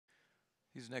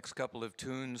These next couple of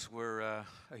tunes were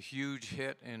a huge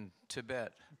hit in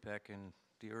Tibet back in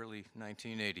the early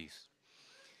 1980s.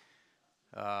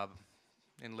 Uh,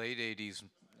 in late 80s,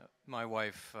 my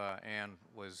wife Anne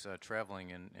was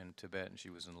traveling in Tibet, and she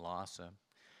was in Lhasa.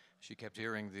 She kept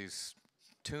hearing this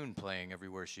tune playing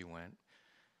everywhere she went,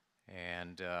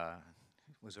 and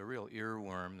it was a real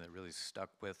earworm that really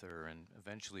stuck with her. And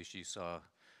eventually, she saw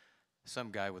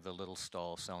some guy with a little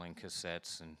stall selling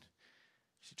cassettes, and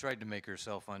she tried to make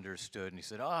herself understood, and he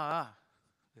said,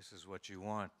 this is what you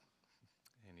want.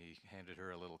 And he handed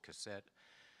her a little cassette.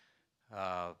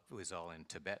 It was all in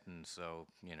Tibetan, so,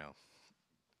 it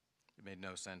made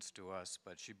no sense to us.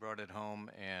 But she brought it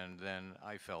home, and then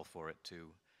I fell for it too.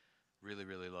 Really,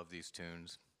 really love these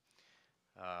tunes.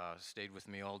 Stayed with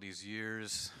me all these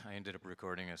years. I ended up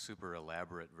recording a super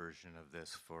elaborate version of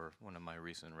this for one of my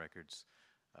recent records,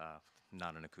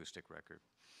 not an acoustic record.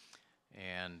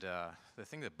 And the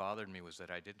thing that bothered me was that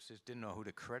I just didn't know who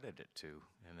to credit it to.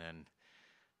 And then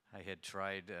I had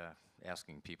tried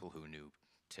asking people who knew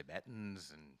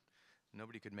Tibetans, and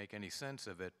nobody could make any sense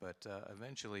of it. But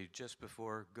eventually, just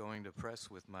before going to press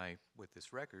with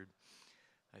this record,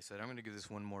 I said, I'm going to give this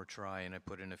one more try, and I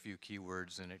put in a few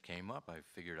keywords, and it came up. I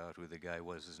figured out who the guy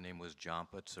was. His name was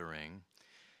Jampa Tsering,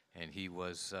 and he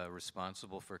was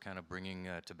responsible for kind of bringing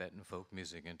Tibetan folk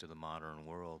music into the modern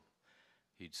world.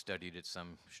 He'd studied at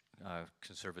some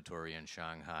conservatory in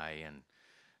Shanghai and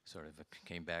sort of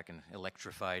came back and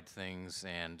electrified things,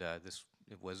 and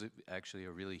it was actually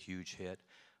a really huge hit.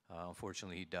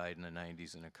 Unfortunately, he died in the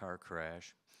 90s in a car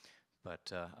crash,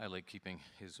 but I like keeping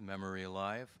his memory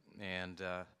alive, and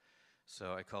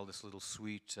so I call this little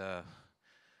suite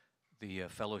the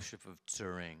Fellowship of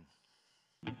Tsering.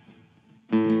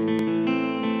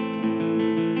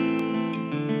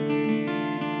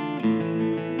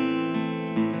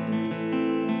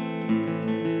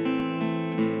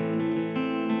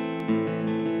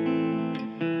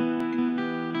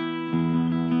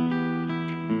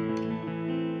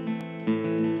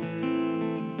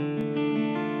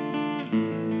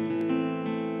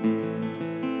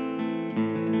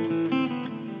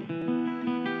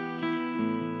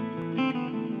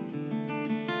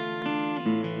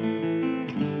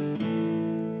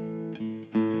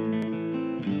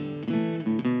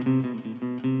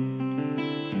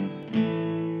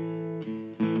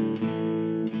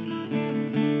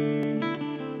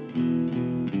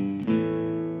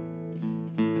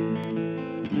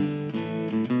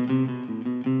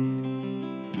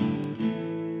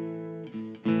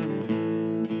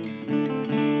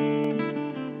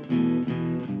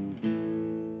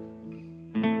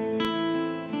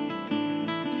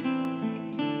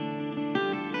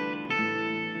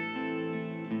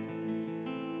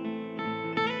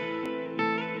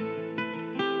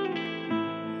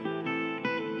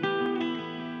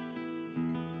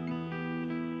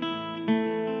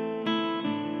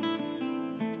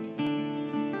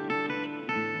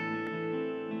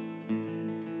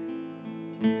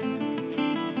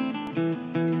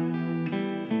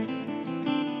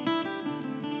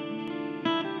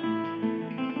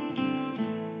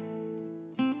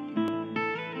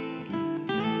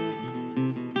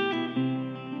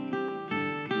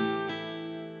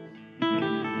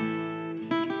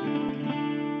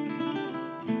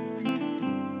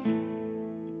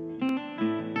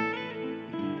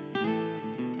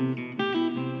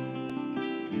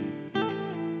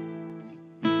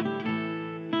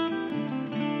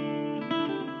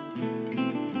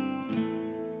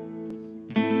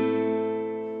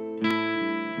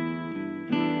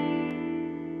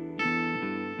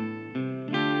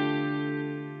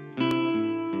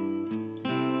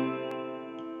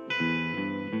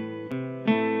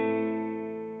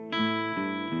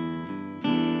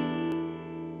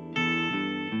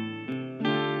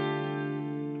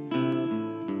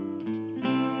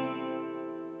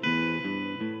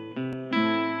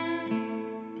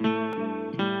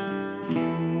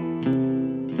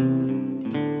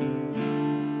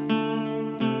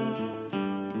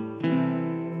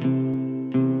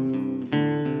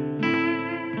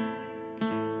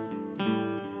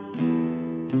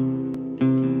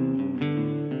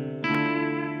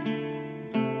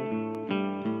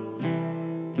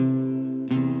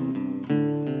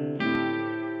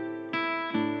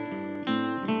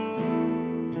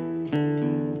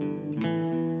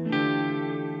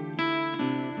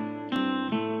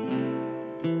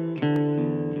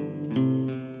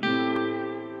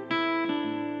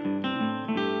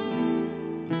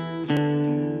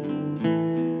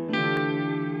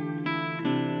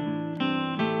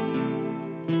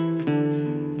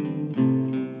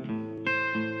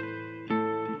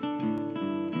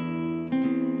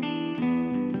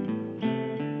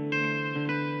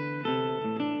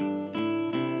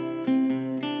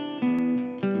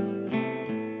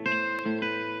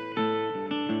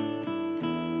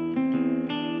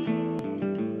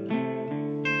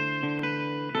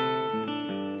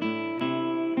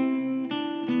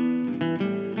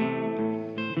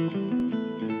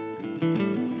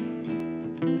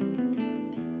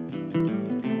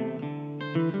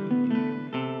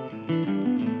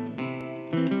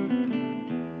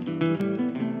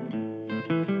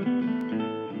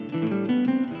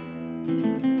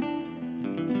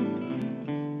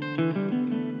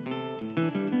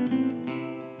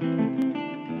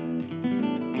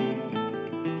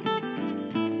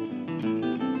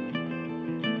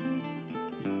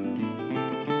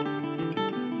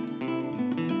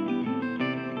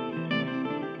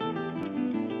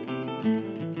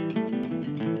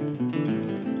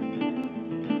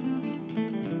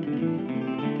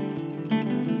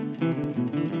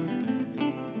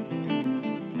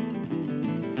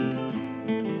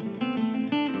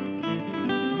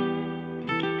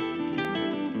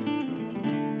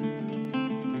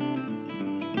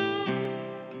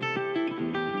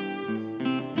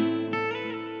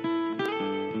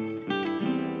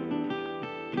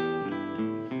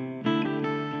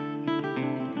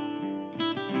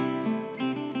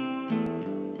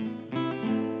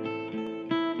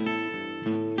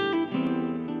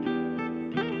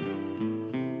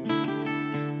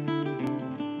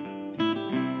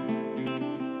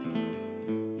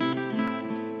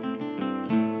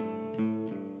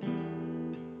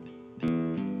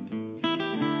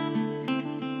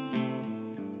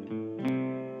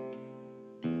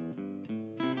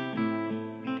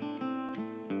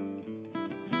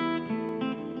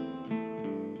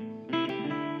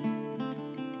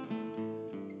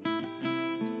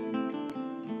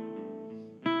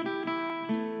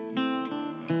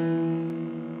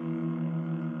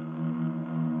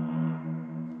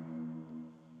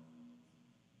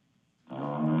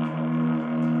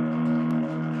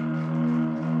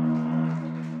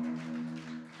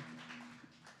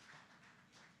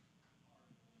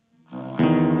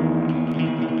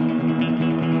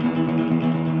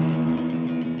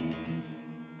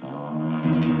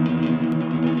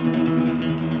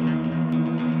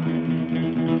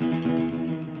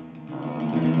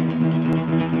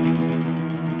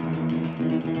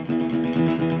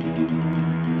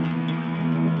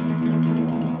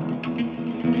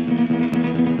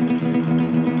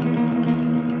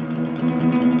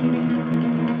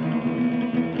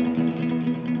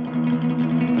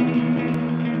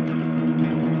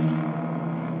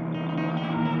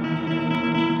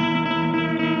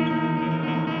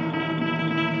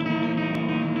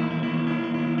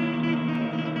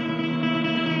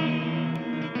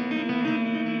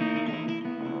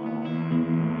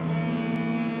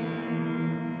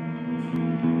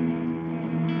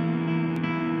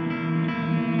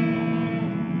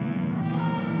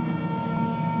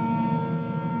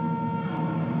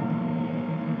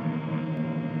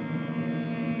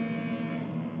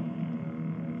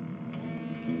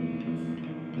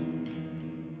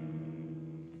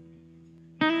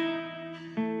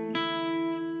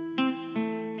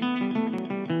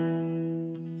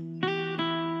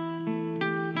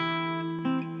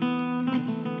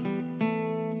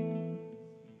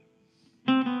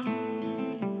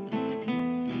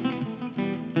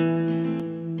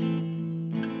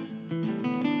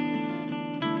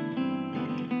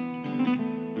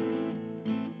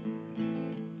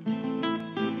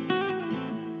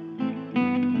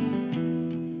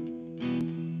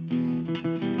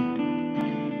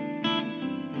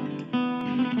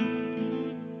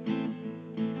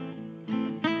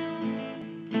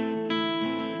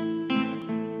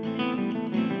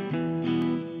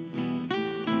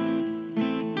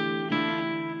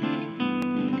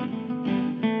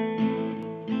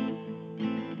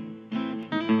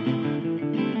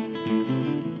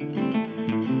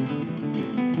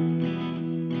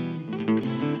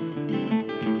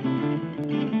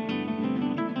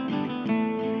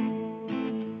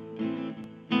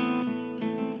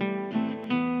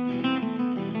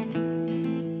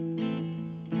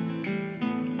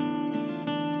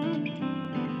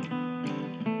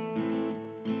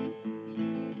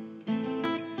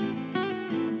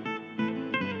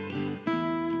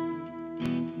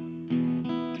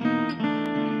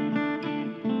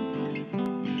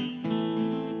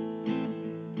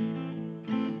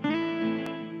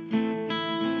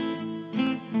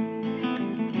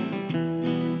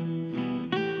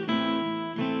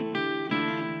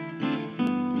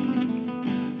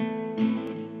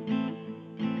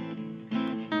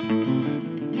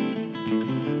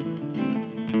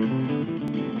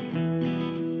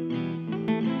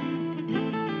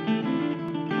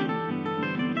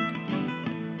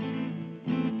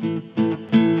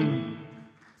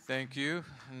 Thank you.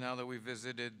 Now that we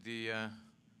visited the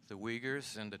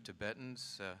Uyghurs and the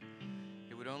Tibetans,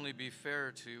 it would only be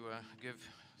fair to give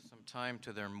some time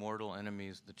to their mortal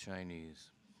enemies, the Chinese.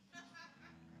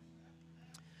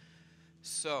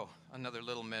 So, another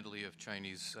little medley of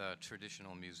Chinese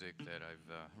traditional music that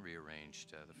I've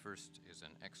rearranged. The first is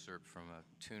an excerpt from a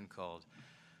tune called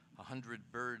 "A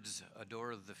Hundred Birds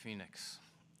Adore the Phoenix,"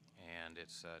 and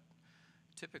it's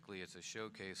typically it's a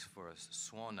showcase for a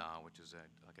swana, which is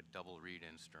like a double reed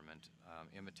instrument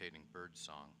imitating bird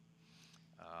song.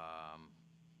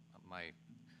 My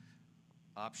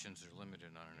options are limited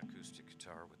on an acoustic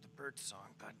guitar with the bird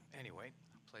song, but anyway,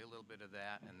 I'll play a little bit of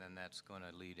that, and then that's going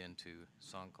to lead into a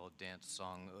song called Dance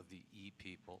Song of the E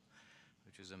People,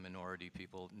 which is a minority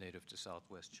people native to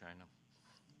southwest China.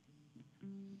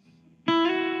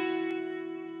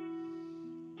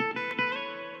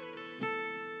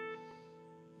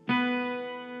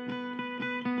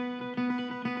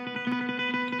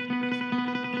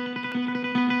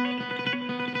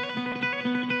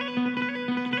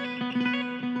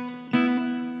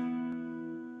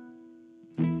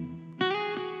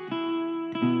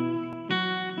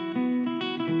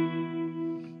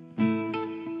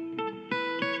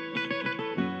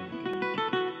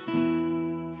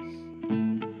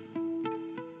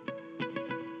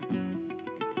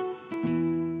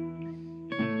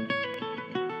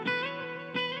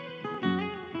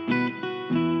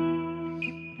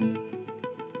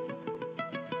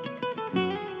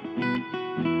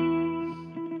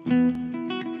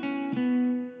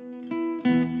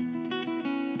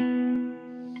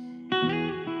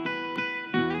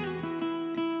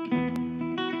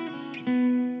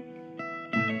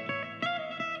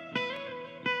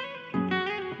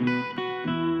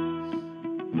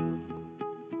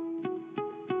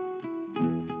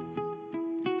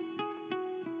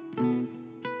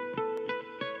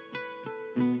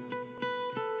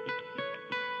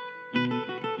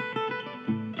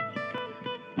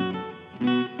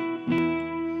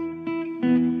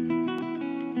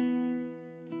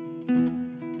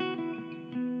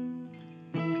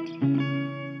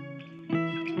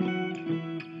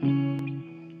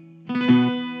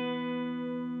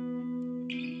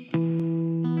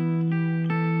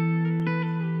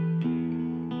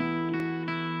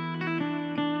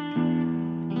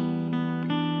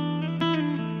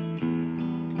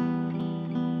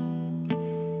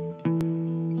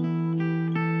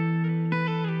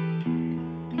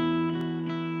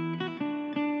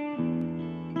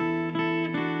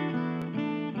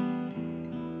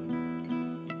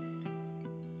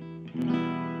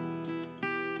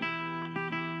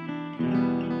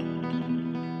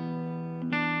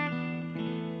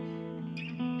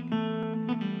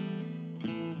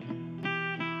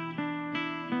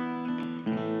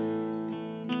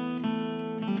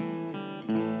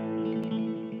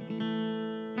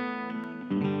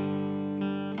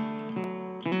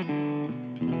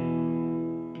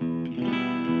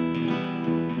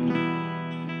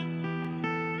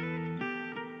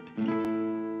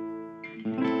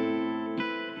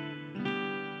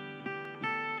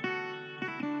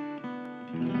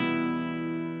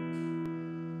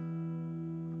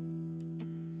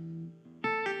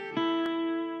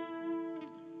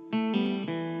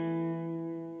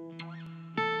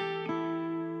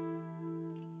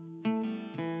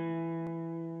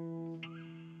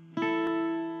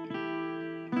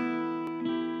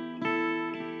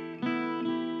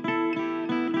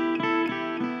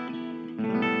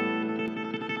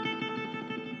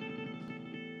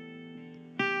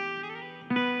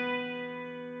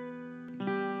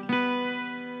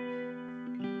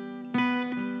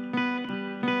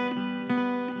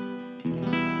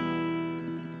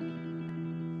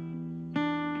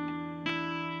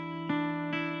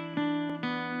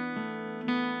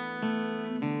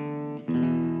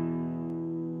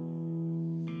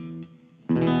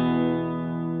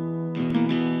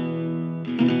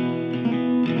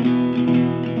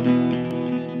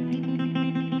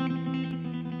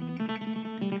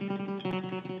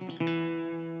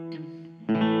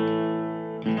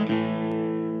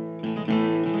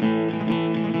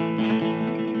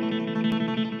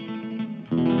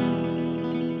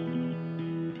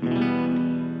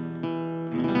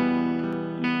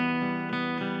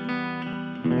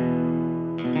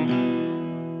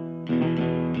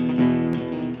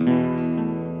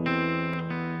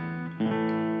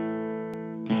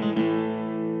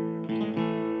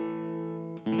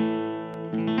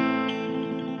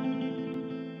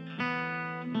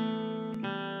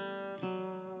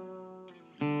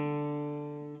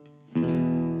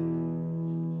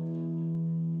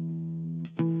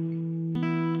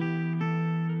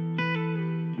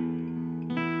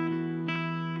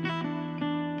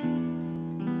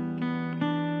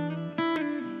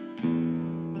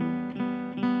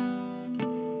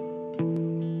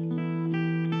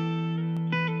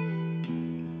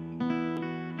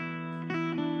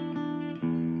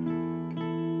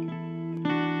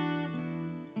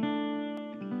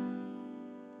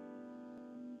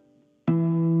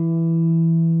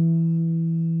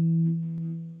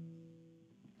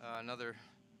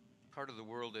 part of the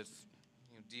world that's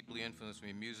deeply influenced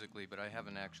me musically, but I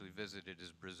haven't actually visited,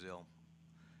 is Brazil.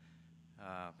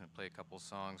 I'm going to play a couple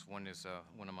songs. One is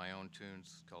one of my own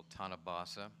tunes called Tana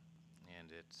Bossa,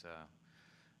 and it's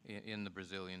in the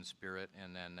Brazilian spirit,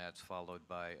 and then that's followed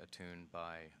by a tune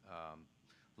by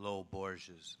Lowell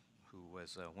Borges, who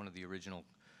was one of the original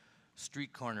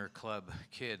street corner club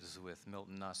kids with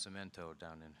Milton Nascimento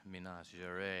down in Minas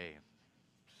Gerais.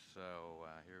 So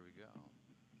here we go.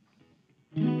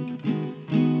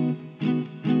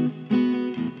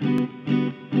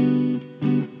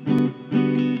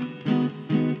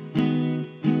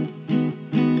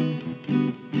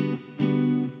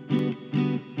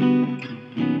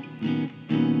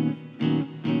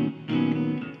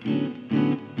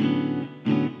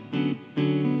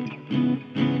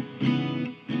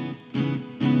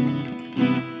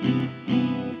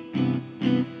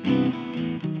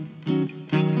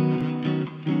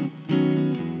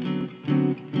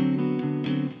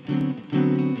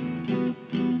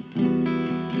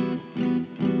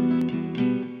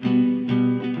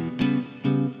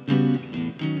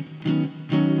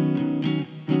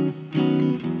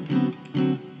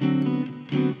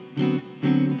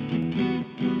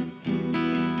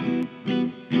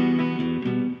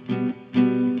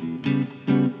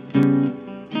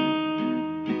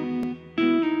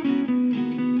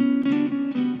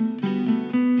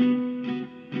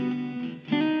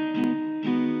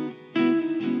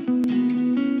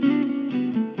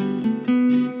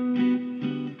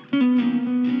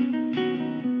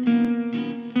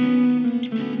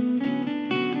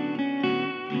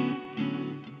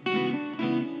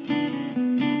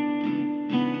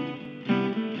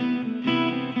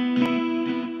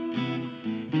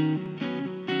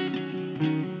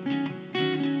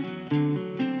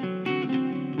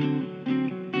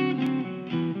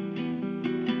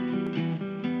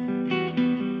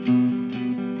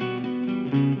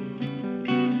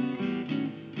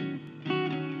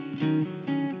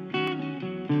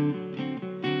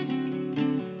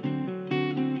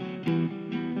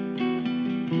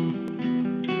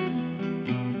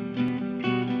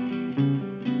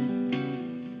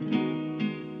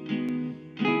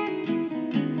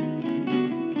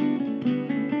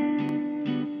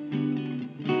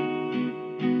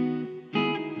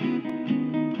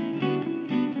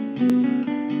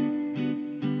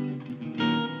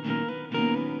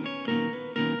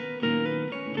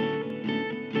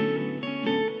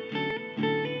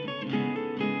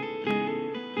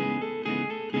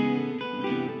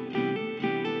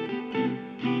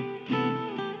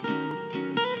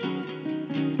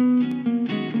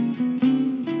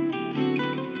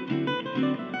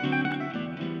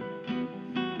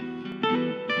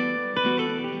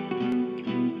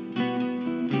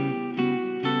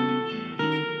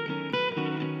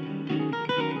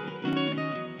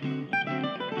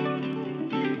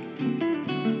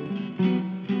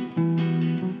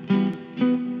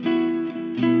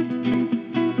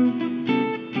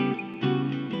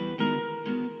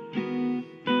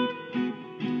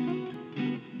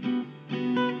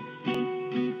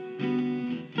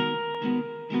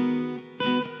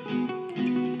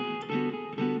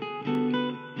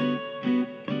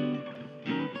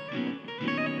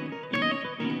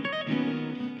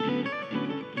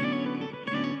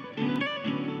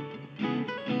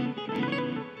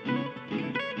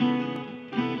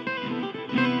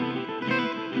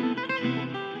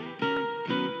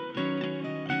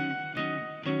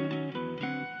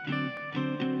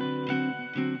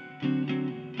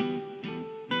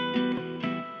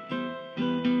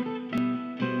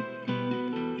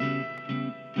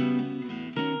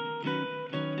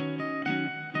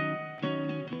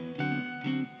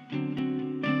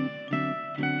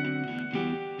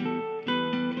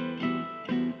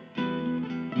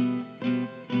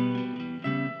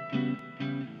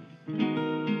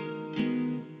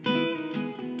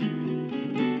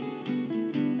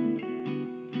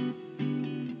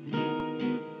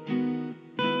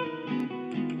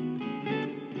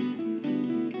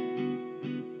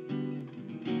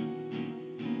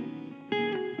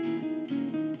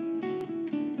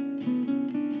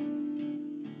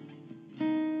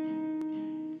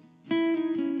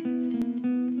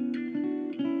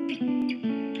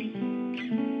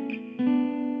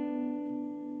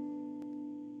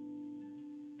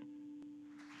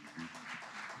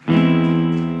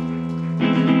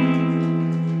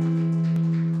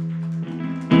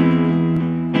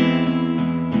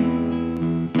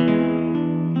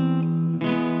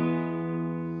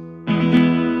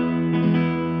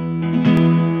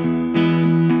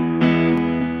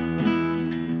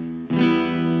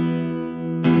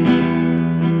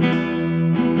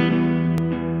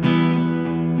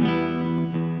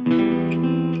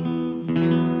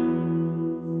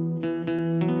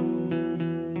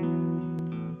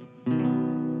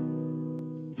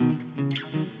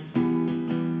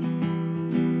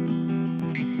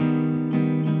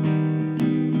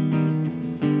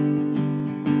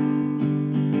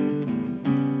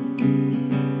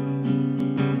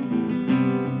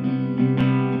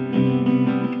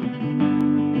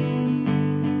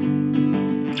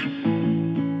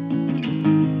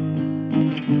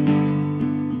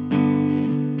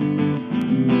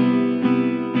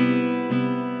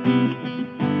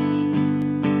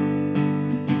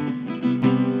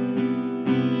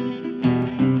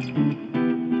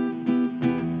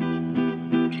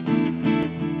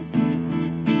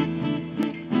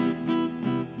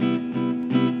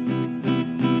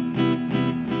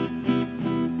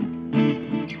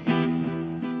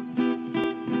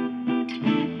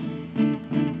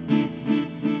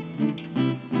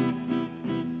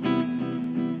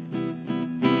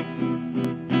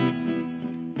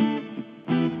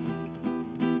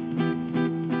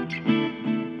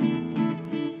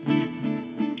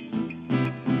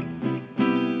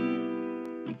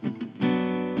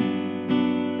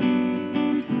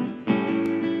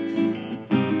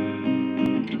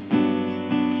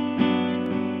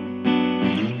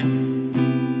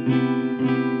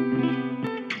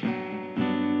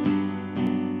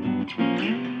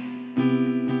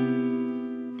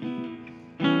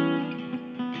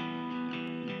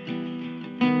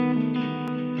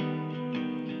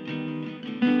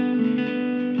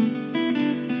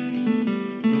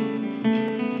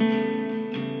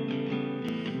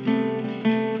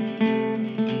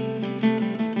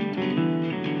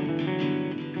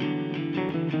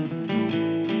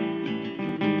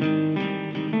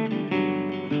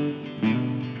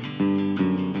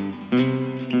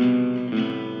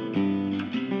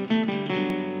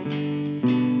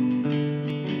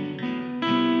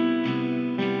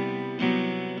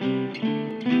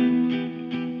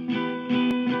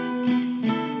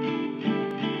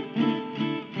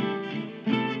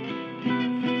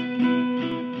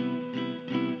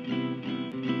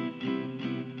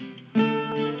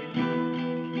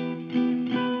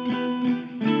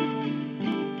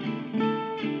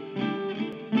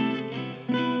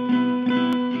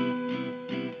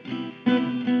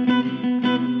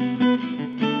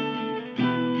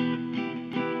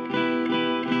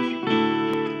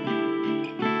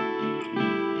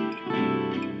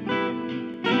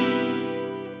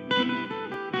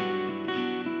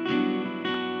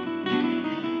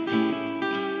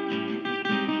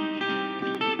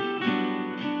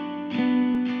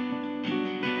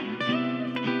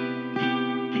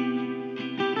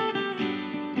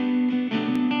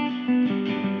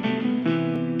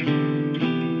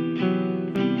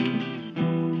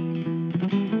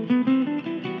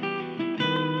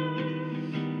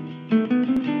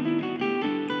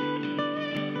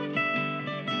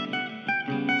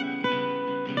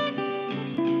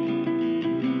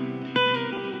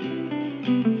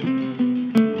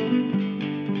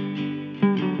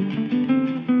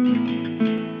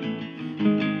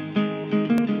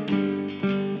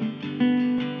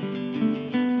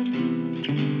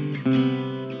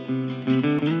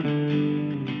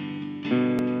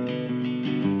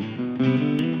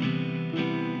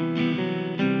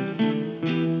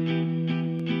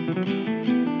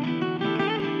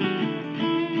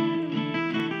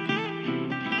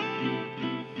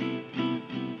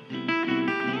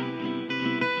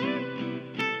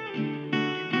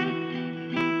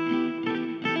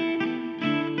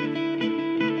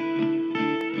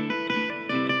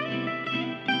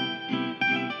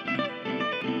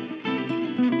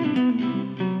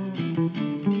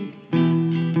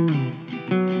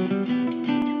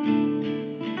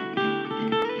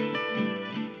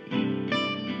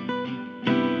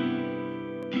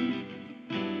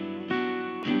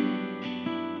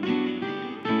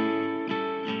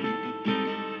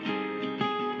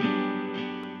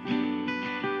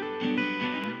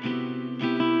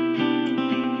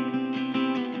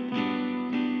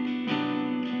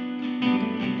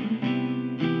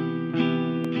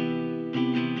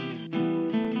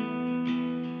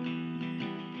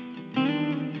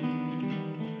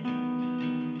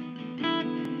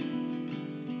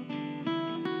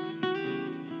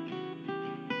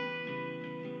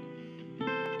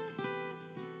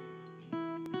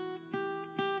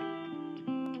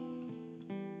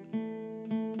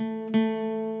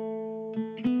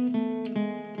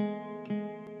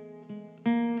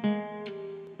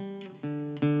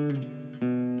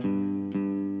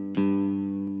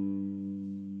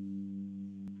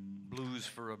 Blues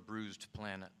for a Bruised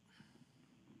Planet.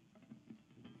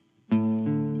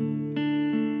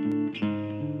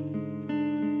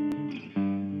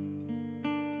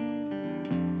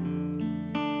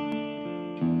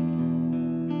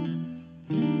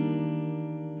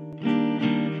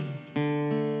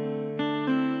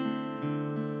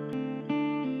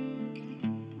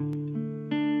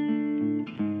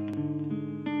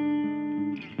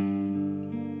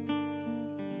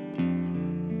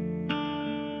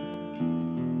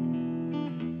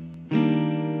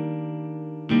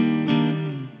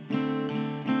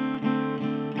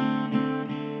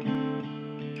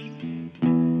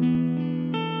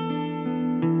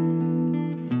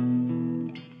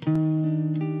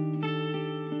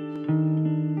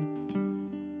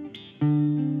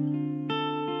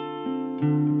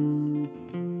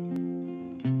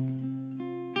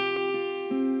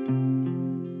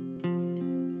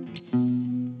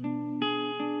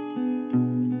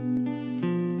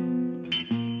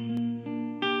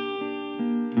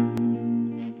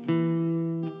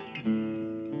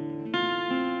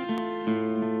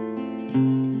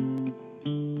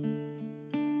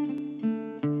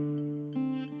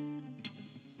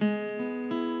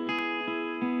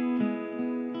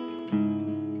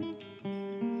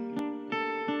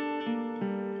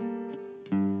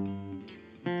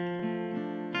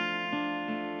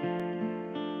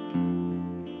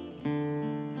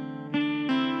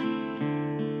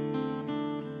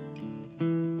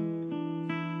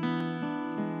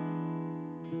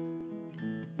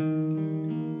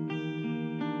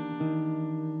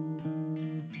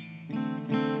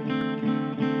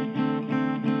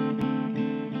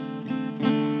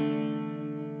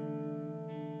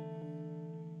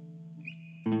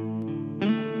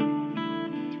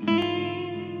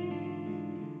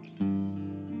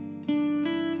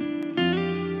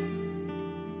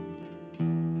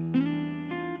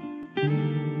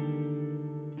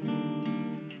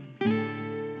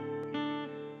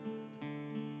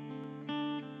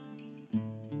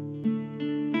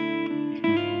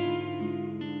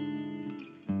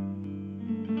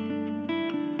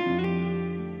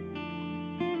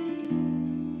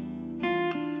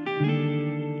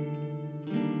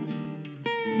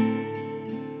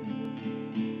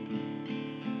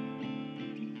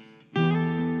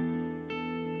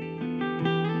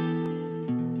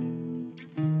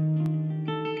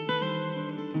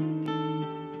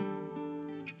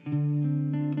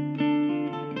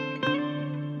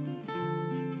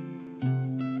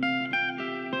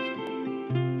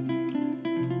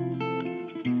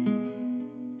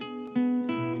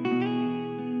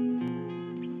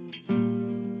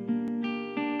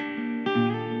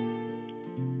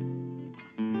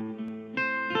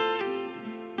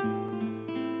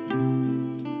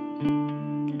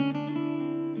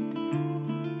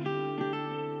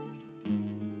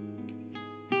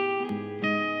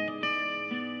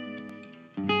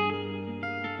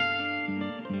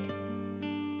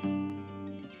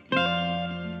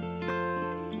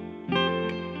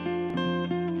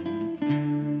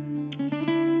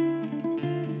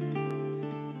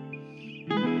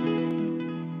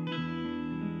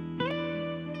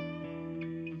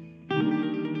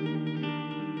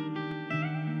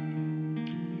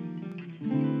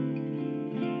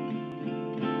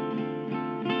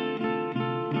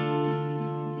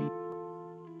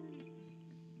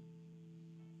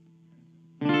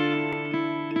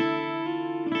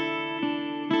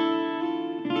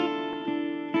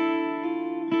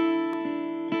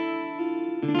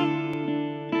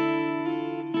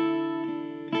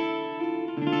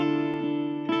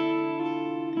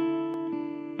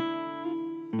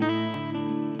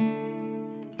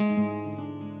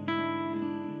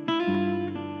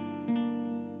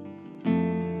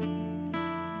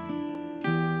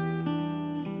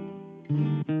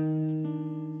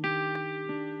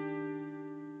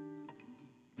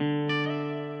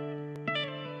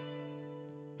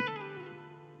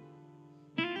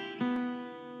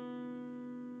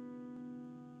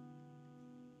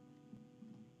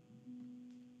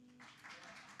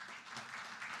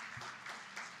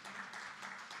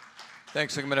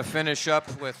 Thanks. I'm going to finish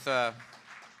up with a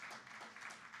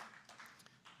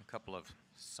couple of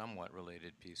somewhat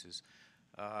related pieces.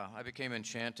 I became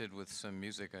enchanted with some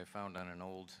music I found on an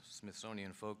old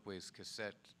Smithsonian Folkways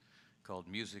cassette called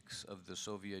Musics of the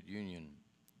Soviet Union.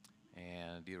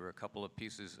 And there were a couple of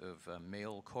pieces of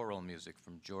male choral music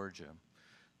from Georgia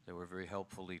that were very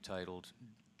helpfully titled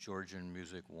Georgian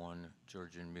Music 1,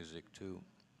 Georgian Music 2.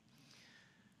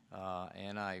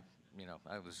 And I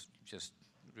was just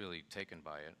really taken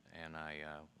by it, and I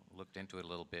looked into it a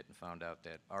little bit and found out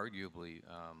that arguably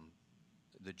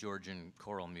the Georgian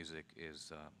choral music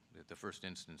is the first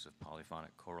instance of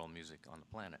polyphonic choral music on the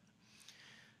planet.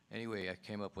 Anyway, I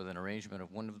came up with an arrangement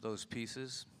of one of those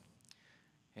pieces,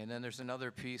 and then there's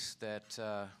another piece that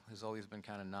has always been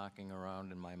kind of knocking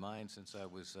around in my mind since I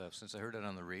heard it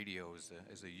on the radio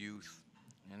as a youth,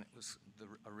 and it was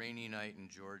a rainy night in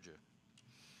Georgia.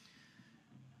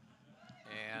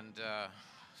 And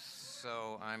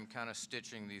so I'm kind of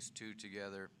stitching these two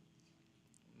together,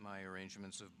 my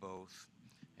arrangements of both,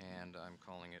 and I'm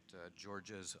calling it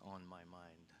Georgia's on My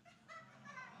Mind.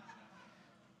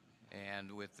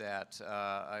 And with that,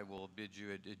 I will bid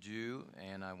you adieu,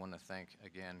 and I want to thank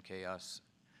again Chaos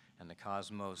and the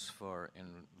Cosmos for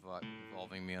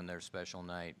involving me on their special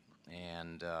night,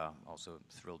 and also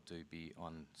thrilled to be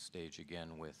on stage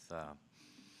again with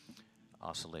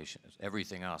oscillation,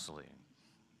 everything oscillating.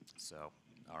 So,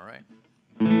 all right.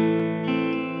 Thank you.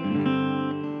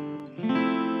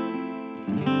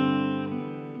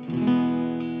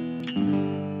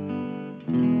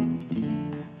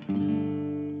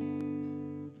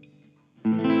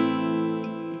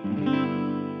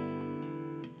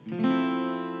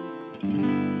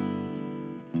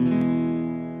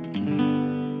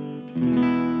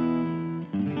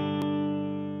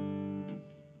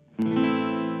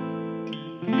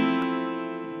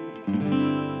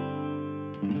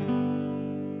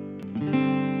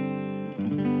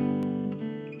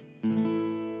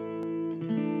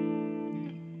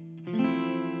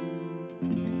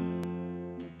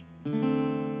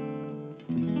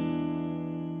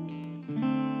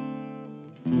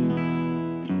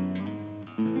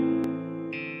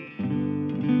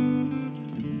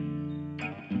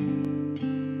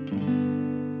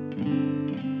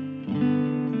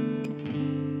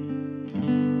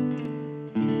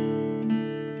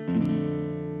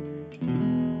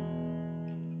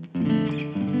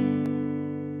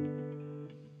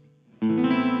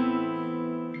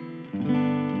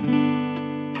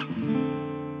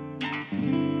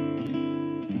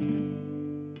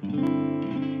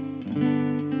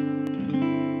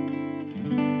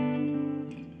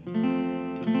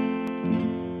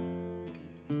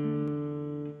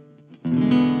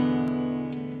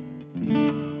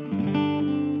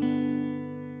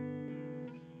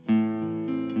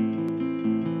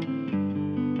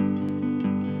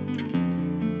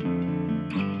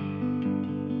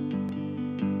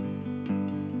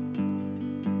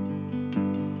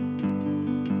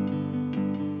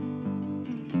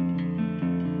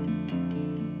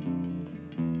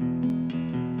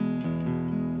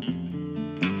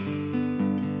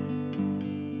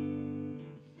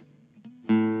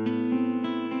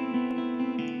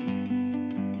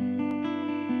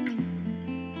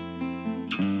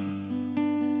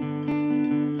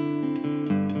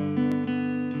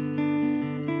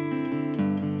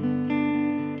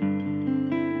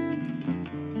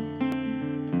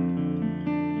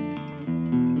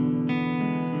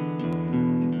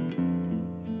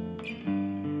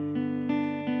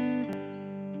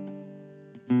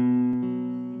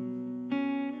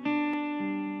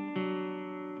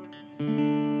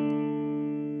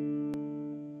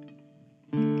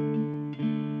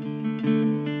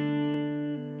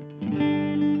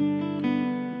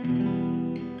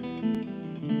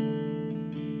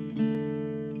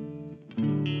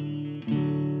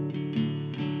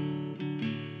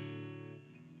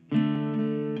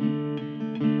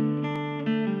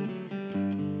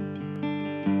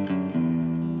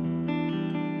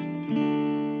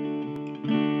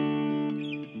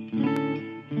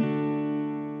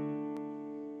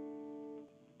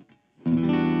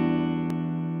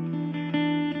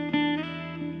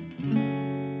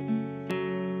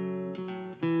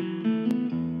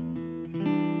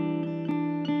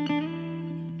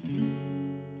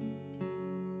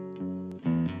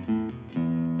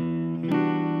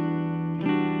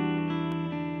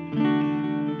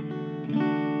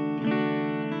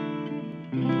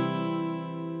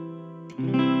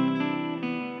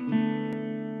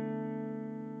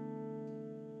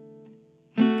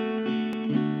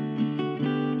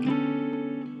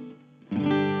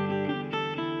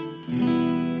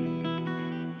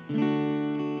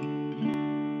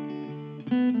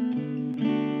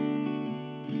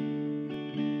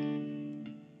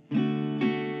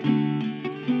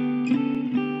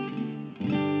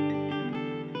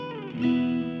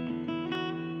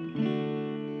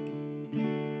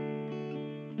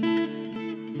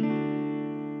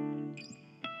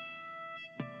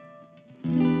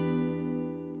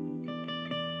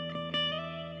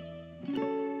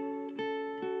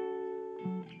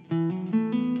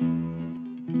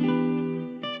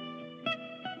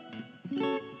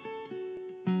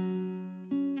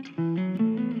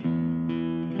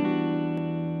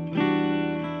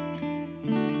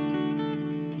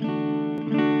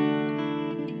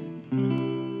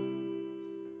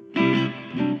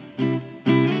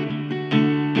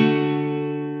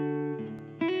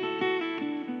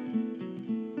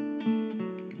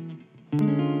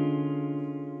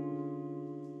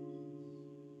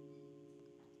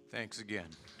 Thanks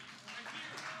again.